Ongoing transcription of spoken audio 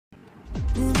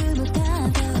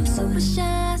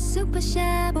super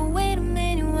shy. But wait a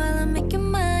minute while I make you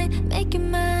mine, make you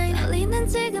mine. 떨리는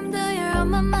지금도 you're on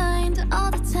my mind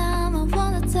all the time. I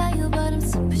wanna tell you but I'm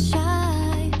super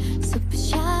shy, super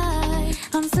shy.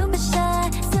 I'm super shy.